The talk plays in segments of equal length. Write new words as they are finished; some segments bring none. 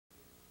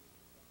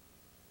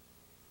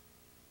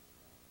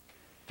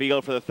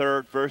Field for the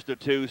third, first of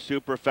two,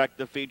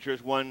 Superfecta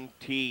features one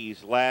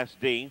T's Last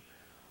D,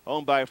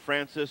 owned by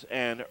Francis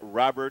and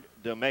Robert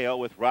DeMeo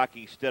with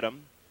Rocky Stidham.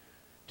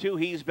 2,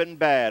 He's Been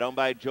Bad, owned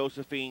by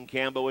Josephine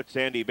Campbell with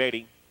Sandy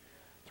Beatty.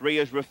 3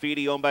 is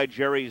Graffiti, owned by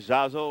Jerry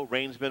Zazzo.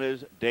 Reinsman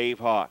is Dave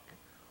Hawk.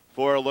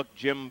 4, Look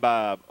Jim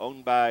Bob,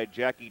 owned by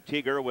Jackie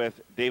Teeger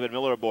with David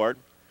Miller aboard.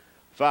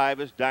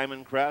 5 is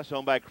Diamond Cress,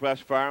 owned by Cress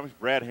Farms.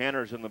 Brad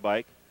Hanner's in the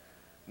bike.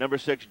 Number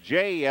 6,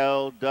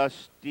 J.L.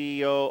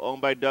 Dustillo,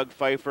 owned by Doug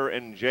Pfeiffer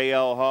and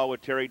J.L. Hall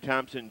with Terry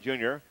Thompson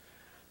Jr.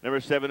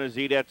 Number 7 is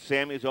Eat at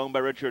Sammy's, owned by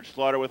Richard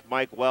Slaughter with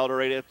Mike Wilder.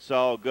 8, It's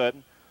All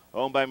Good,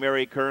 owned by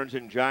Mary Kearns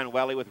and John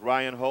Wally with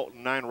Ryan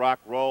Holton. 9,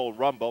 Rock Roll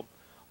Rumble,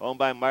 owned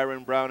by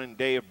Myron Brown and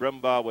Dave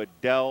Brimbaugh with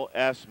Del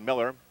S.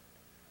 Miller.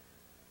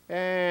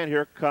 And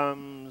here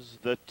comes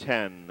the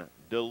 10,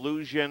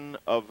 Delusion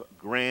of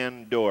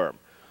Grandeur,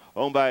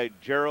 owned by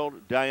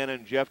Gerald, Diane,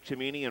 and Jeff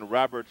Cimini and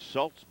Robert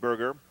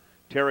Salzberger.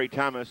 Terry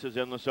Thomas is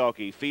in the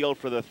sulky. Field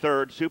for the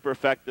third,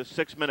 Superfecta,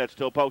 6 minutes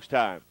till post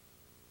time.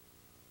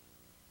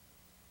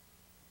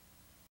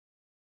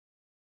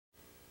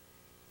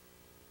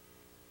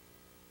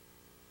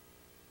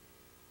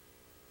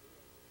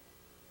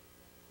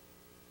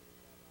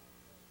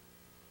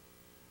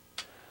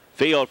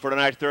 Field for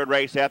tonight's third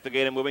race at the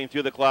gate and moving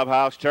through the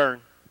clubhouse turn.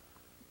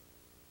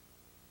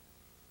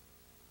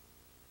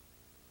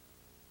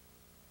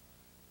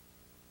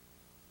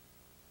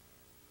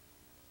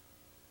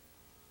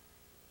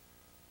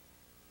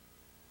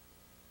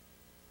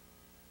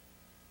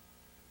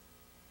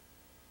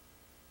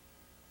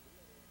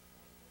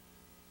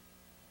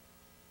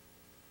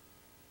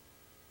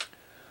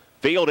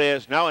 Field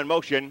is now in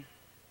motion.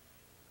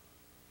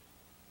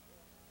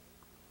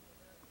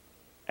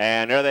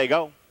 And there they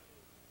go.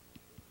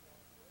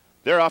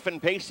 They're off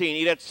and pacing.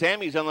 Eat at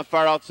Sammy's on the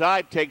far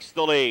outside takes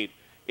the lead.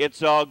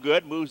 It's All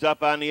Good moves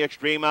up on the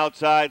extreme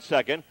outside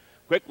second.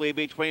 Quickly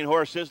between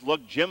horses,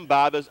 Look Jim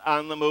Bob is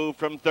on the move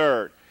from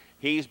third.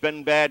 He's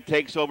Been Bad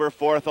takes over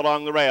fourth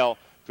along the rail.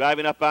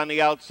 Driving up on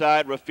the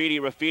outside,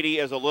 Graffiti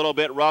is a little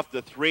bit rough.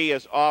 The 3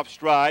 is off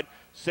stride.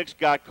 6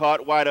 got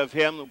caught wide of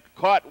him,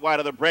 caught wide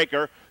of the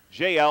breaker.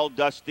 J.L.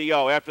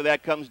 Dustillo. After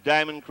that comes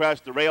Diamond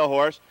Crest, the rail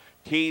horse.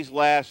 T's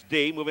Last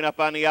D moving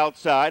up on the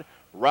outside.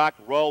 Rock,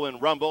 Roll,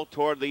 and Rumble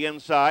toward the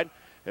inside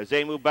as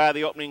they move by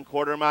the opening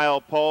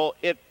quarter-mile pole.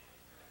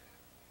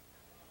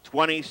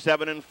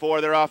 27 and 4.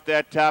 They're off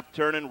that top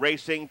turn and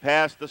racing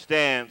past the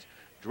stands.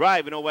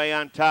 Driving away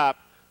on top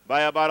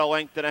by about a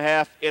length and a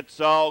half. It's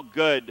All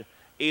Good.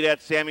 Eat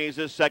at Sammy's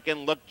is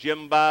second. Look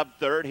Jim Bob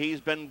third.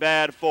 He's Been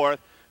Bad fourth.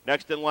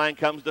 Next in line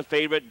comes the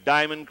favorite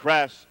Diamond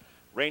Crest.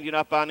 Ranging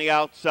up on the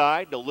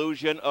outside,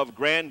 Delusion of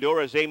Grandeur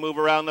as they move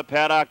around the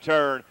paddock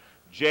turn.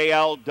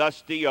 J.L.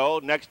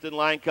 Dustillo. Next in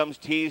line comes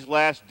T's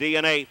Last D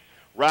in 8th.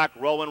 Rock,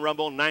 Roll, and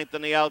Rumble 9th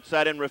on the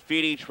outside, and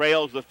Graffiti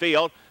trails the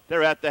field.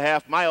 They're at the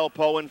half-mile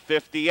pole in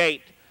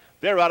 58.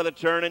 They're out of the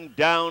turn and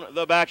down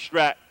the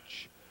backstretch.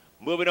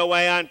 Moving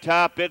away on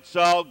top, It's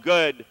All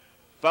Good.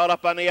 Fouled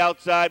up on the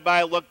outside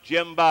by Look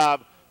Jim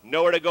Bob.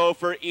 Nowhere to go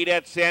for Eat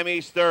at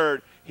Sammy's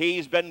third.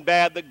 He's Been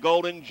Bad, the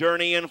Golden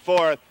Journey in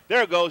fourth.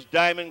 There goes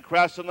Diamond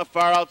Crest on the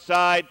far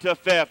outside to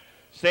fifth.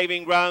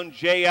 Saving ground,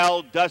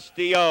 J.L.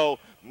 Dustillo.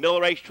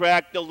 Mill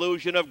Racetrack,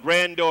 Delusion of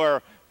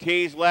Grandeur.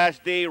 T's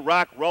Last D,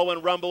 Rock, Roll,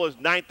 and Rumble is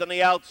 9th on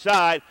the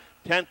outside.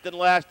 10th and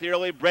last, the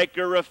early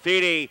breaker,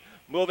 Graffiti.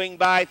 Moving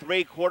by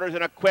 3/4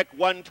 in a quick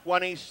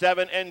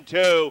 127 and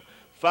 2.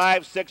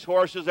 5-6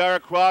 horses are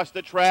across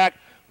the track,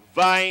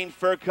 vying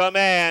for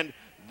command.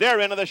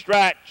 They're into the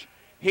stretch.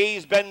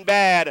 He's Been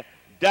Bad.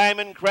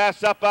 Diamond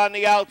Crest up on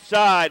the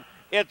outside.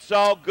 It's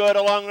All Good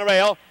along the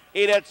rail.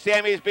 Eat at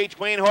Sammy's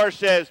between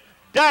horses.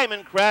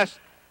 Diamond Crest,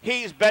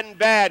 He's Been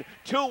Bad.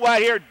 2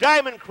 wide here.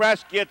 Diamond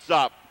Crest gets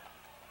up.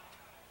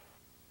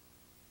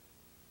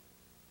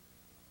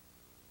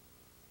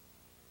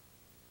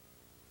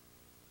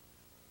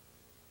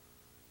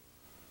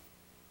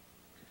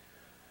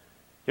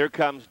 Here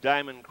comes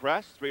Diamond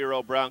Crest,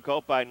 3-year-old brown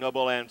colt by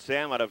Noble and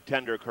Sam out of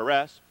Tender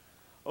Caress.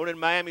 Owned in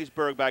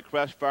Miamisburg by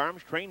Cress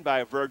Farms, trained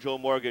by Virgil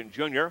Morgan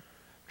Jr.,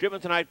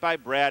 driven tonight by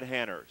Brad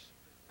Hanners.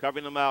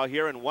 Covering the mile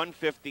here in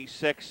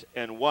 156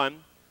 and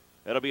 1.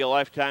 It'll be a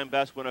lifetime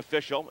best when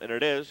official, and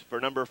it is for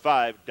number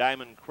 5,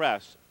 Diamond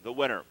Crest, the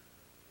winner.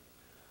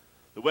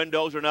 The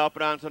windows are now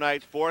open on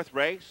tonight's fourth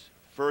race.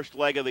 First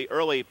leg of the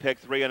early pick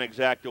 3 on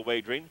exacta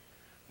wagering.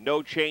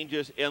 No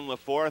changes in the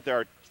fourth.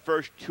 Our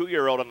first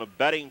 2-year-old on the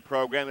betting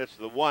program. It's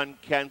the 1,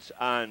 Kent's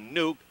on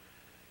Nuke.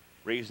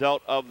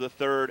 Result of the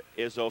third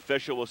is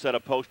official. We'll set a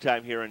post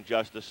time here in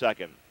just a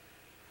second.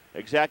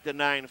 Exacta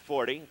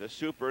 940, the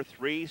Super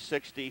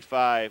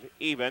 365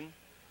 even.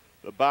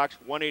 The box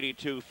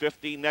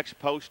 182.50. Next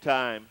post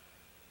time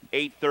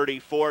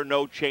 8:34.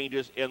 No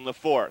changes in the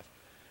fourth.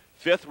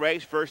 Fifth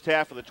race, first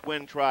half of the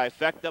twin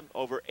trifecta,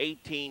 over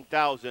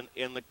 18,000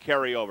 in the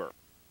carryover.